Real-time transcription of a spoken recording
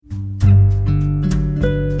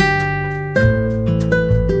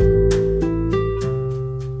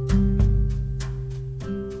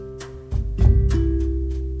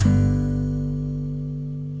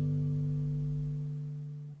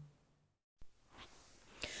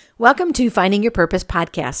Welcome to Finding Your Purpose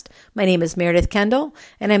podcast. My name is Meredith Kendall,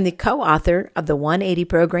 and I'm the co-author of the 180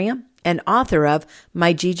 program and author of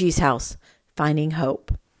My Gigi's House, Finding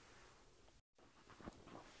Hope.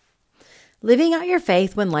 Living out your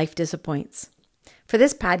faith when life disappoints. For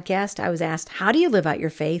this podcast, I was asked, how do you live out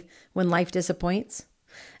your faith when life disappoints?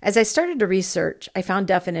 As I started to research, I found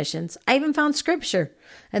definitions. I even found scripture.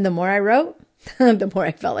 And the more I wrote, the more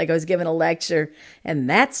I felt like I was giving a lecture. And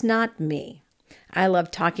that's not me. I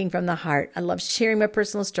love talking from the heart. I love sharing my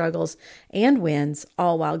personal struggles and wins,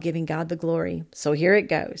 all while giving God the glory. So here it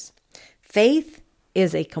goes. Faith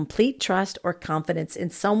is a complete trust or confidence in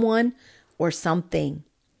someone or something.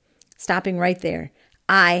 Stopping right there.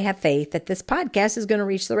 I have faith that this podcast is going to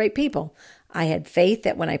reach the right people. I had faith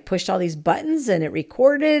that when I pushed all these buttons and it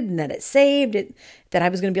recorded and that it saved it, that I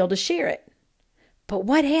was going to be able to share it. But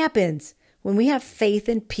what happens when we have faith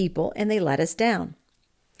in people and they let us down?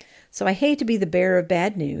 So I hate to be the bearer of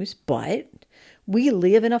bad news, but we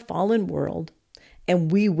live in a fallen world and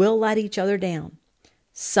we will let each other down.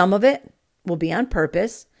 Some of it will be on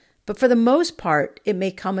purpose, but for the most part, it may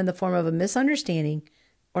come in the form of a misunderstanding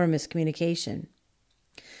or a miscommunication.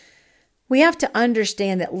 We have to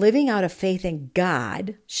understand that living out of faith in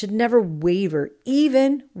God should never waver,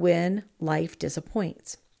 even when life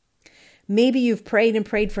disappoints. Maybe you've prayed and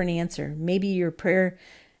prayed for an answer. Maybe your prayer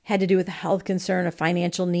had to do with a health concern, a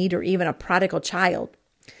financial need, or even a prodigal child.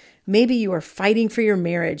 Maybe you are fighting for your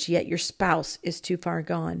marriage, yet your spouse is too far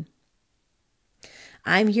gone.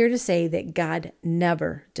 I'm here to say that God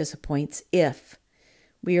never disappoints if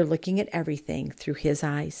we are looking at everything through His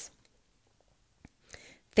eyes.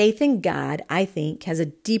 Faith in God, I think, has a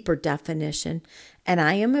deeper definition, and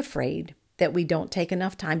I am afraid that we don't take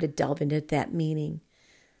enough time to delve into that meaning.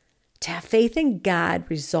 To have faith in God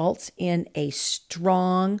results in a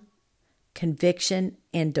strong conviction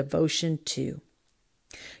and devotion to.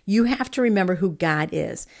 You have to remember who God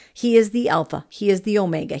is. He is the Alpha. He is the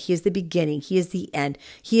Omega. He is the beginning. He is the end.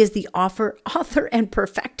 He is the author and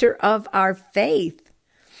perfecter of our faith.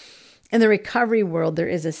 In the recovery world, there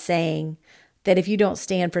is a saying that if you don't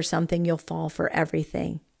stand for something, you'll fall for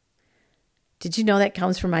everything. Did you know that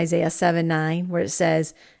comes from Isaiah 7:9, where it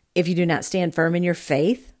says, if you do not stand firm in your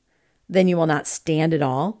faith, then you will not stand at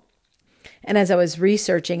all. And as I was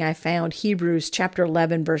researching, I found Hebrews chapter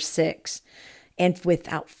 11, verse 6. And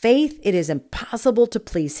without faith, it is impossible to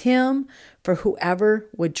please Him, for whoever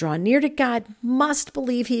would draw near to God must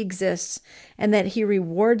believe He exists and that He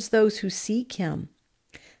rewards those who seek Him.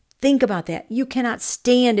 Think about that. You cannot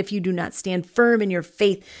stand if you do not stand firm in your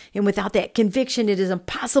faith. And without that conviction, it is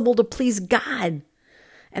impossible to please God.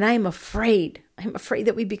 And I'm afraid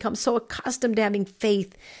that we become so accustomed to having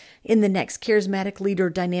faith in the next charismatic leader,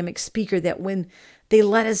 dynamic speaker, that when they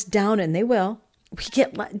let us down, and they will, we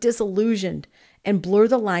get disillusioned and blur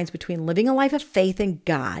the lines between living a life of faith in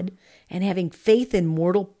God and having faith in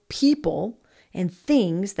mortal people and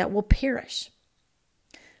things that will perish.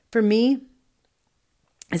 For me,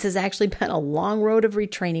 this has actually been a long road of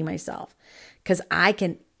retraining myself, because I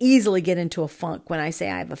can easily get into a funk when I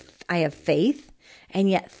say I have faith, and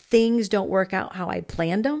yet things don't work out how I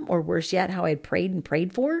planned them, or worse yet, how I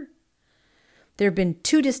prayed for. There have been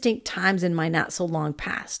two distinct times in my not so long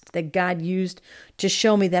past that God used to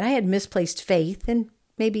show me that I had misplaced faith and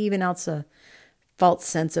maybe even else a false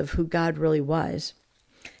sense of who God really was.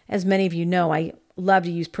 As many of you know, I love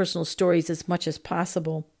to use personal stories as much as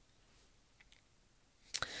possible.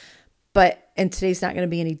 And today's not going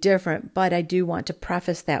to be any different, but I do want to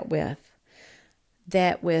preface that with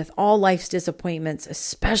all life's disappointments,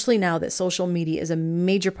 especially now that social media is a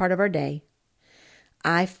major part of our day,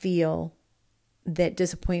 I feel that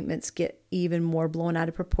disappointments get even more blown out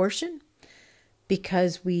of proportion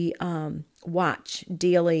because we watch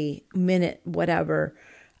daily, minute, whatever,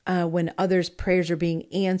 when others' prayers are being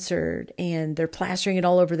answered and they're plastering it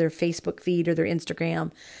all over their Facebook feed or their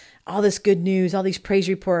Instagram. All this good news, all these praise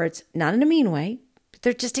reports, not in a mean way, but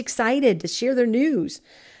they're just excited to share their news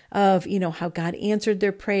of, how God answered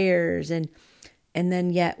their prayers. And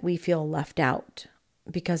then yet we feel left out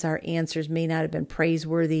because our answers may not have been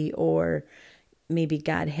praiseworthy, or maybe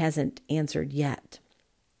God hasn't answered yet.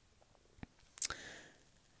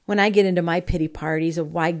 When I get into my pity parties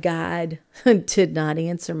of why God did not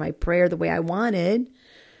answer my prayer the way I wanted,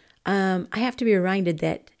 I have to be reminded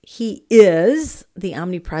that He is the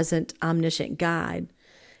omnipresent, omniscient God.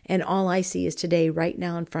 And all I see is today, right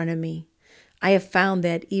now in front of me. I have found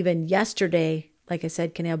that even yesterday, like I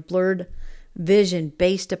said, can have blurred vision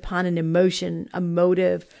based upon an emotion, a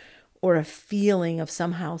motive, or a feeling of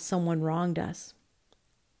somehow someone wronged us.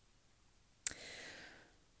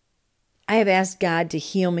 I have asked God to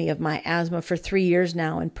heal me of my asthma for 3 years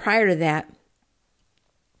now. And prior to that,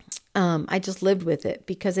 I just lived with it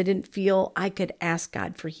because I didn't feel I could ask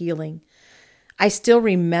God for healing. I still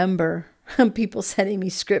remember people sending me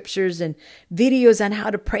scriptures and videos on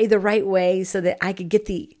how to pray the right way so that I could get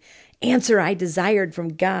the answer I desired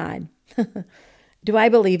from God. Do I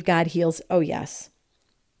believe God heals? Oh, yes.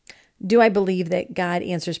 Do I believe that God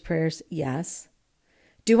answers prayers? Yes.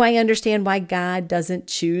 Do I understand why God doesn't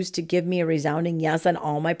choose to give me a resounding yes on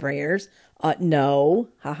all my prayers? No.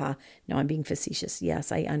 Haha. No, I'm being facetious.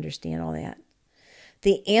 Yes, I understand all that.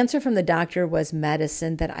 The answer from the doctor was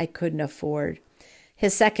medicine that I couldn't afford.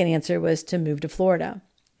 His second answer was to move to Florida.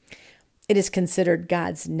 It is considered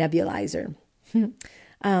God's nebulizer.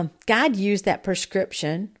 God used that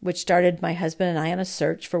prescription, which started my husband and I on a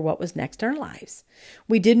search for what was next in our lives.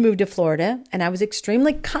 We did move to Florida, and I was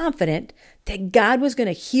extremely confident that God was going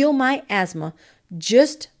to heal my asthma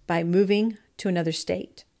just by moving to another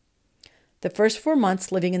state. The first 4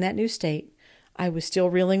 months living in that new state, I was still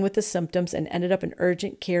reeling with the symptoms and ended up in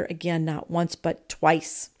urgent care again, not once, but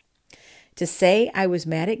twice. To say I was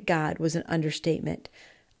mad at God was an understatement.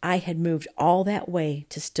 I had moved all that way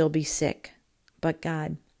to still be sick, but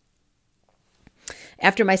God.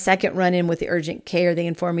 After my second run-in with the urgent care, they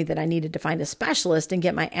informed me that I needed to find a specialist and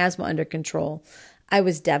get my asthma under control. I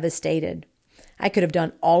was devastated. I could have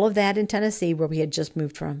done all of that in Tennessee, where we had just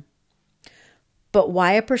moved from. But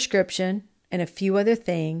why a prescription and a few other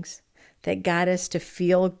things that got us to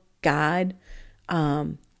feel God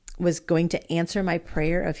was going to answer my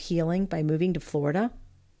prayer of healing by moving to Florida?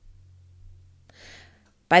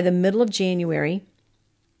 By the middle of January,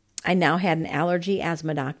 I now had an allergy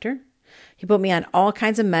asthma doctor. He put me on all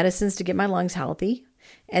kinds of medicines to get my lungs healthy,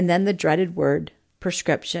 and then the dreaded word,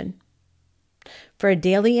 prescription, for a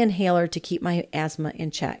daily inhaler to keep my asthma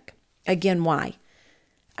in check. Again, why?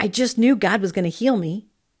 I just knew God was going to heal me,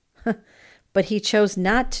 but he chose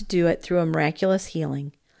not to do it through a miraculous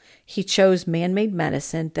healing. He chose man-made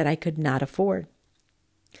medicine that I could not afford.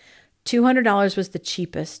 $200 was the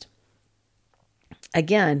cheapest.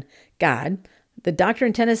 Again, God, the doctor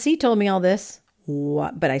in Tennessee told me all this,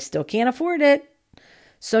 but I still can't afford it.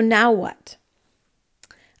 So now what?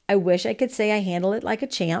 I wish I could say I handled it like a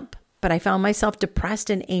champ, but I found myself depressed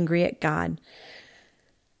and angry at God.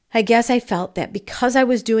 I guess I felt that because I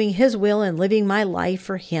was doing his will and living my life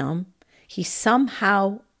for him, he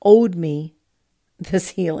somehow owed me this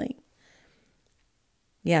healing.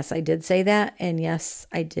 Yes, I did say that, and yes,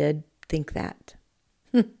 I did think that.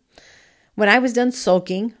 When I was done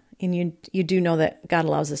sulking, and you do know that God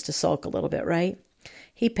allows us to sulk a little bit, right?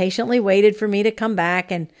 He patiently waited for me to come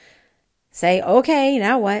back and say, okay,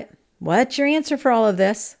 now what? What's your answer for all of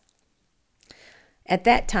this? At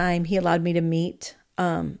that time, he allowed me to meet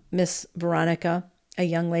Miss Veronica, a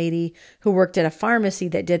young lady who worked at a pharmacy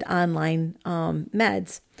that did online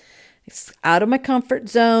meds. It's out of my comfort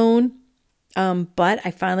zone, but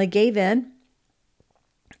I finally gave in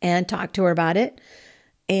and talked to her about it.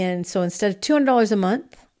 And so instead of $200 a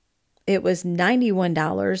month, it was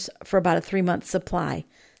 $91 for about a 3-month supply.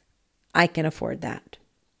 I can afford that.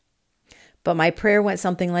 But my prayer went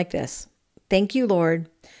something like this. Thank you, Lord.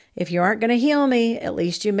 If you aren't going to heal me, at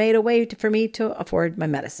least you made a way for me to afford my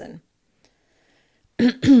medicine.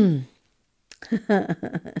 Since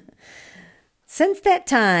that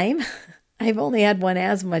time, I've only had one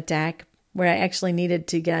asthma attack where I actually needed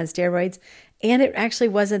to get on steroids, and it actually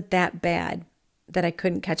wasn't that bad that I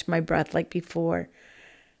couldn't catch my breath like before.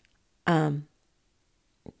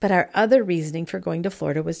 But our other reasoning for going to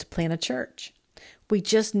Florida was to plant a church. We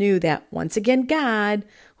just knew that once again, God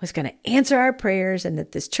was going to answer our prayers and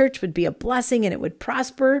that this church would be a blessing and it would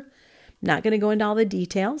prosper. Not going to go into all the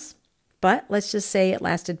details, but let's just say it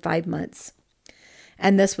lasted 5 months.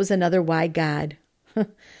 And this was another why, God.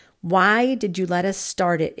 Why did you let us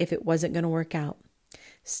start it if it wasn't going to work out?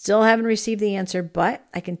 Still haven't received the answer, but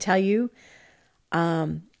I can tell you what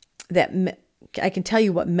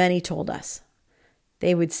many told us.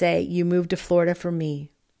 They would say, you moved to Florida for me.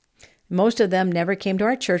 Most of them never came to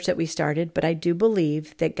our church that we started, but I do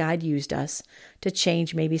believe that God used us to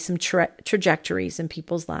change maybe some trajectories in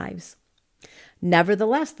people's lives.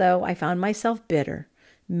 Nevertheless, though, I found myself bitter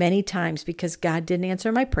many times because God didn't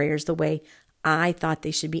answer my prayers the way I thought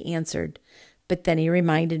they should be answered. But then he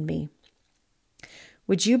reminded me,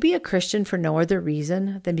 would you be a Christian for no other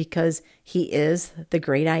reason than because he is the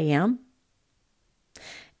great I am?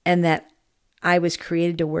 And that I was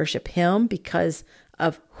created to worship him because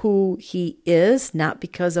of who he is, not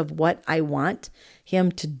because of what I want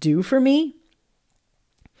him to do for me.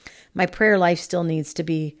 My prayer life still needs to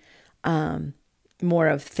be more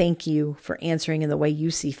of thank you for answering in the way you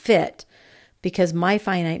see fit. because my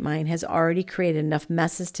finite mind has already created enough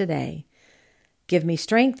messes today. Give me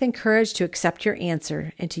strength and courage to accept your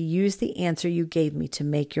answer and to use the answer you gave me to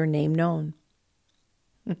make your name known.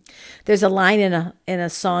 There's a line in a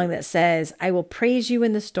song that says, I will praise you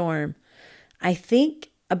in the storm. I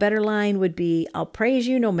think a better line would be, I'll praise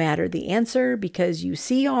you no matter the answer because you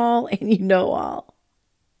see all and you know all.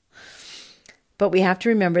 But we have to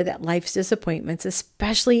remember that life's disappointments,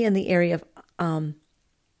 especially in the area of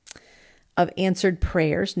answered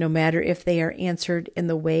prayers, no matter if they are answered in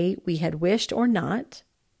the way we had wished or not,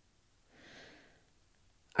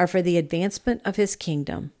 are for the advancement of his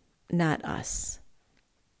kingdom, not us.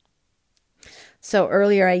 So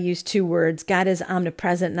earlier I used two words. God is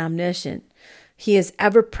omnipresent and omniscient. He is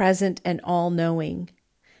ever present and all-knowing.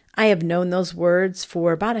 I have known those words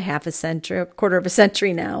for about a quarter of a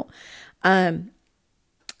century now.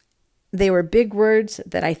 They were big words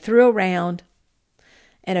that I threw around.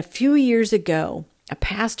 And a few years ago, a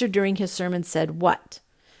pastor during his sermon said, what?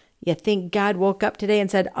 You think God woke up today and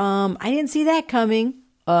said, I didn't see that coming.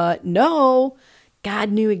 No,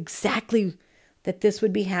 God knew exactly that this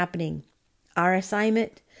would be happening. Our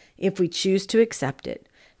assignment, if we choose to accept it,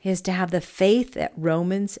 is to have the faith that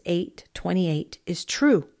Romans 8:28 is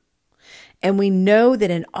true. And we know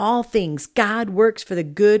that in all things, God works for the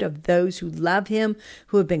good of those who love him,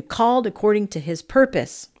 who have been called according to his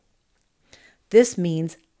purpose. This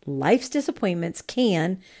means life's disappointments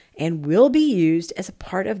can and will be used as a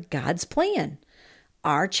part of God's plan.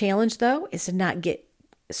 Our challenge, though, is to not get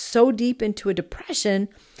so deep into a depression,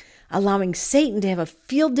 allowing Satan to have a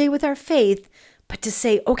field day with our faith, but to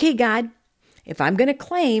say, okay, God, if I'm going to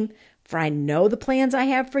claim, for I know the plans I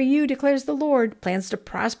have for you, declares the Lord, plans to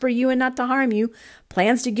prosper you and not to harm you,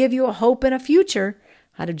 plans to give you a hope and a future,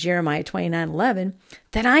 out of Jeremiah 29:11,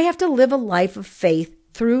 then I have to live a life of faith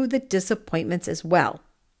through the disappointments as well.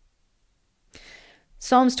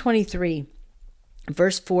 Psalms 23,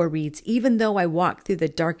 verse 4 reads, even though I walk through the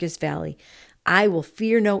darkest valley, I will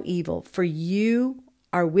fear no evil, for you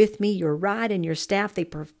are with me, your rod and your staff,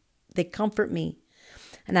 they comfort me.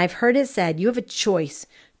 And I've heard it said, you have a choice.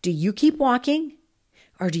 Do you keep walking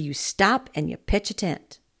or do you stop and you pitch a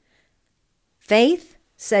tent? Faith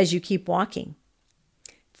says you keep walking.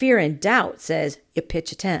 Fear and doubt says you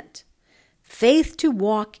pitch a tent. Faith to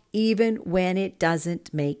walk even when it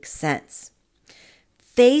doesn't make sense.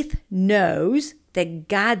 Faith knows that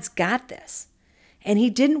God's got this. And he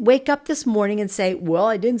didn't wake up this morning and say, well,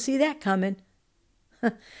 I didn't see that coming.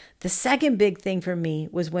 The second big thing for me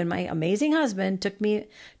was when my amazing husband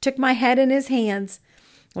took my head in his hands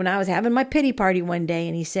when I was having my pity party one day,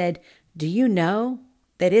 and he said, do you know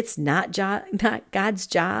that it's not God's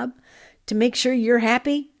job to make sure you're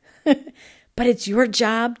happy, but it's your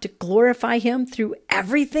job to glorify him through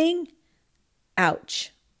everything?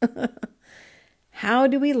 Ouch. How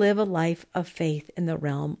do we live a life of faith in the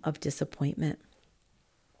realm of disappointment?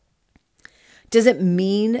 Does it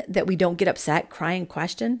mean that we don't get upset, cry, and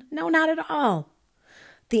question? No, not at all.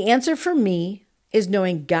 The answer for me is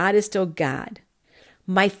knowing God is still God.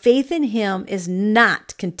 My faith in him is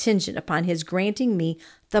not contingent upon his granting me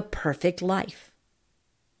the perfect life.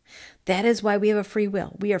 That is why we have a free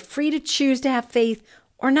will. We are free to choose to have faith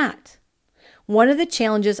or not. One of the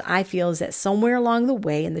challenges I feel is that somewhere along the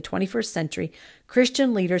way in the 21st century,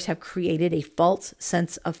 Christian leaders have created a false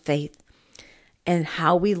sense of faith and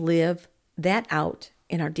how we live that out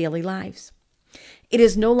in our daily lives. It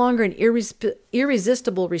is no longer an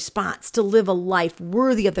irresistible response to live a life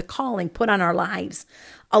worthy of the calling put on our lives,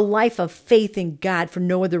 a life of faith in God for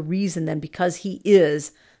no other reason than because he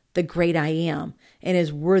is the great I am and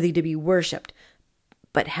is worthy to be worshiped.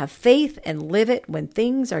 But have faith and live it when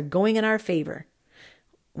things are going in our favor,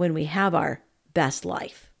 when we have our best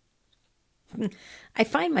life. I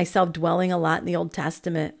find myself dwelling a lot in the Old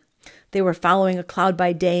Testament. They were following a cloud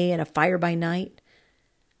by day and a fire by night.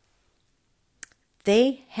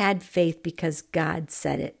 They had faith because God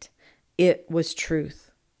said it. It was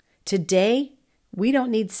truth. Today, we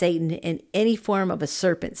don't need Satan in any form of a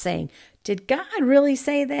serpent saying, did God really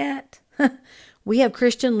say that? We have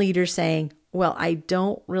Christian leaders saying, well, I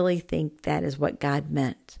don't really think that is what God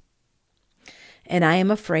meant. And I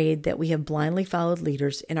am afraid that we have blindly followed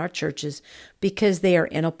leaders in our churches because they are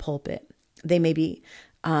in a pulpit. They may be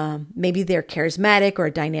maybe they're charismatic or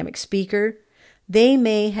a dynamic speaker. They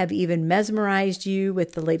may have even mesmerized you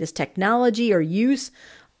with the latest technology or use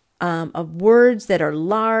of words that are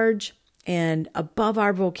large and above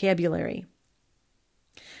our vocabulary.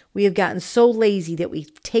 We have gotten so lazy that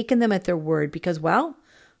we've taken them at their word because, well,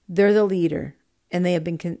 they're the leader, and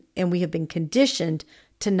we have been conditioned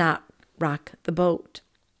to not rock the boat.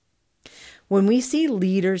 When we see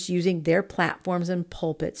leaders using their platforms and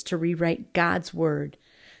pulpits to rewrite God's word,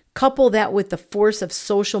 couple that with the force of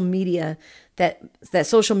social media that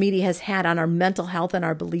social media has had on our mental health and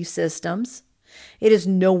our belief systems, it is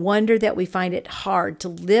no wonder that we find it hard to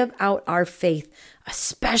live out our faith,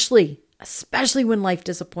 especially when life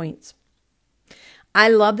disappoints. I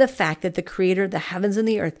love the fact that the Creator of the heavens and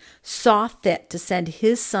the earth saw fit to send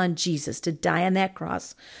his son Jesus to die on that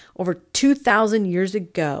cross over 2,000 years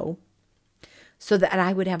ago so that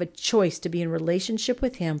I would have a choice to be in relationship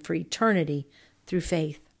with him for eternity through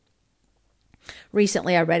faith.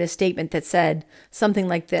 Recently, I read a statement that said something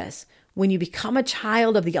like this: when you become a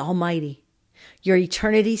child of the Almighty, your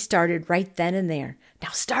eternity started right then and there. Now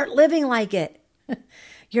start living like it.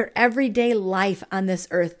 Your everyday life on this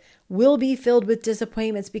earth will be filled with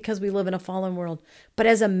disappointments because we live in a fallen world. But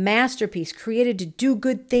as a masterpiece created to do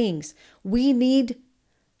good things, we need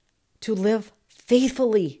to live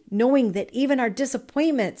faithfully, knowing that even our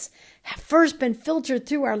disappointments have first been filtered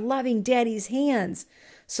through our loving Daddy's hands.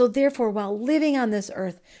 So therefore, while living on this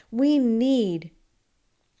earth, we need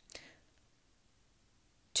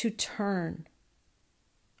to turn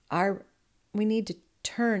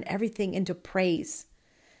everything into praise,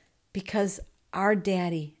 because our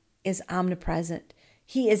Daddy is omnipresent.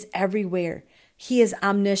 He is everywhere. He is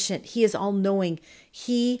omniscient. He is all-knowing.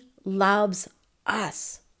 He loves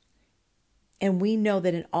us. And we know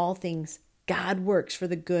that in all things, God works for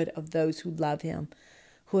the good of those who love him,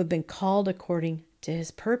 who have been called according to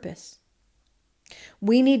his purpose.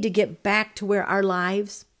 We need to get back to where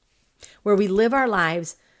we live our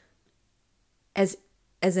lives as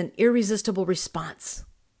an irresistible response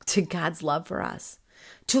to God's love for us.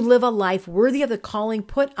 To live a life worthy of the calling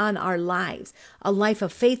put on our lives, a life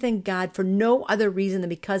of faith in God for no other reason than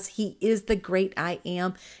because he is the great I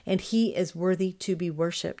am, and he is worthy to be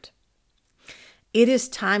worshiped. It is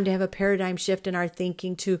time to have a paradigm shift in our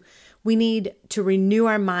thinking. We need to renew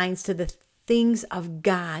our minds to the things of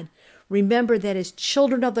God. Remember that as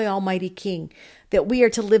children of the Almighty King, that we are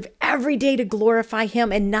to live every day to glorify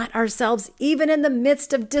him and not ourselves, even in the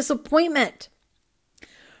midst of disappointment.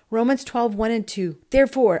 Romans 12:1-2.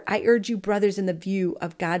 Therefore, I urge you, brothers, in the view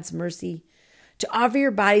of God's mercy, to offer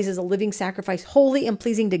your bodies as a living sacrifice, holy and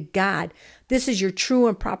pleasing to God. This is your true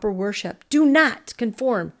and proper worship. Do not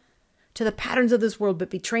conform to the patterns of this world, but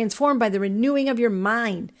be transformed by the renewing of your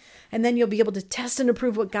mind. And then you'll be able to test and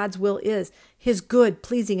approve what God's will is, his good,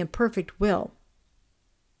 pleasing, and perfect will.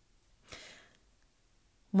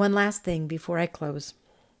 One last thing before I close.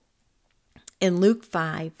 In Luke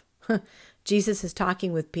 5, Jesus is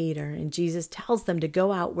talking with Peter, and Jesus tells them to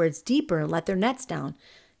go out where it's deeper and let their nets down.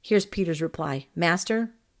 Here's Peter's reply: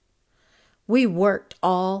 Master, we worked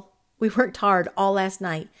hard all last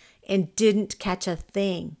night and didn't catch a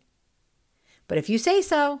thing. But if you say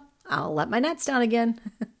so, I'll let my nets down again.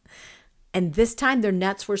 And this time their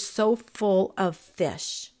nets were so full of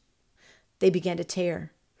fish, they began to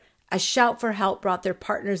tear. A shout for help brought their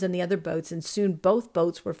partners in the other boats, and soon both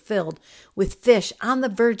boats were filled with fish on the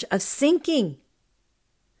verge of sinking.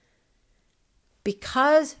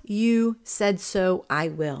 Because you said so, I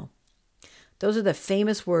will. Those are the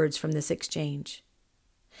famous words from this exchange.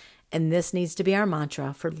 And this needs to be our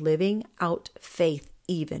mantra for living out faith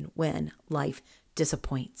even when life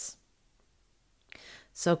disappoints.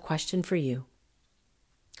 So, question for you: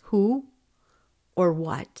 who or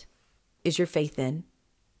what is your faith in?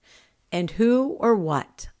 And who or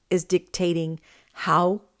what is dictating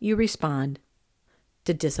how you respond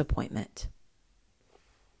to disappointment?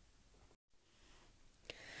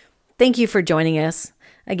 Thank you for joining us.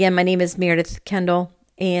 Again, my name is Meredith Kendall,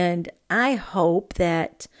 and I hope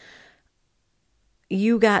that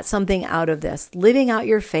you got something out of this, living out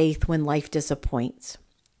your faith when life disappoints.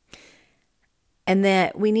 And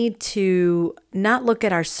that we need to not look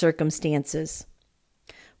at our circumstances,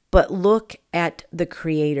 but look at the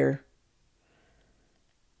Creator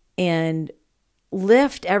and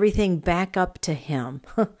lift everything back up to him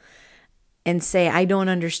and say, I don't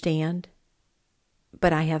understand,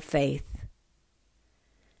 but I have faith.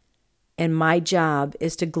 And my job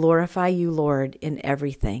is to glorify you, Lord, in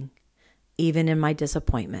everything, even in my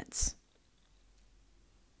disappointments.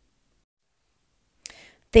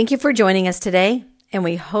 Thank you for joining us today, and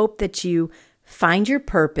we hope that you find your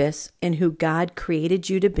purpose in who God created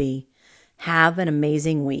you to be. Have an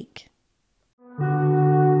amazing week.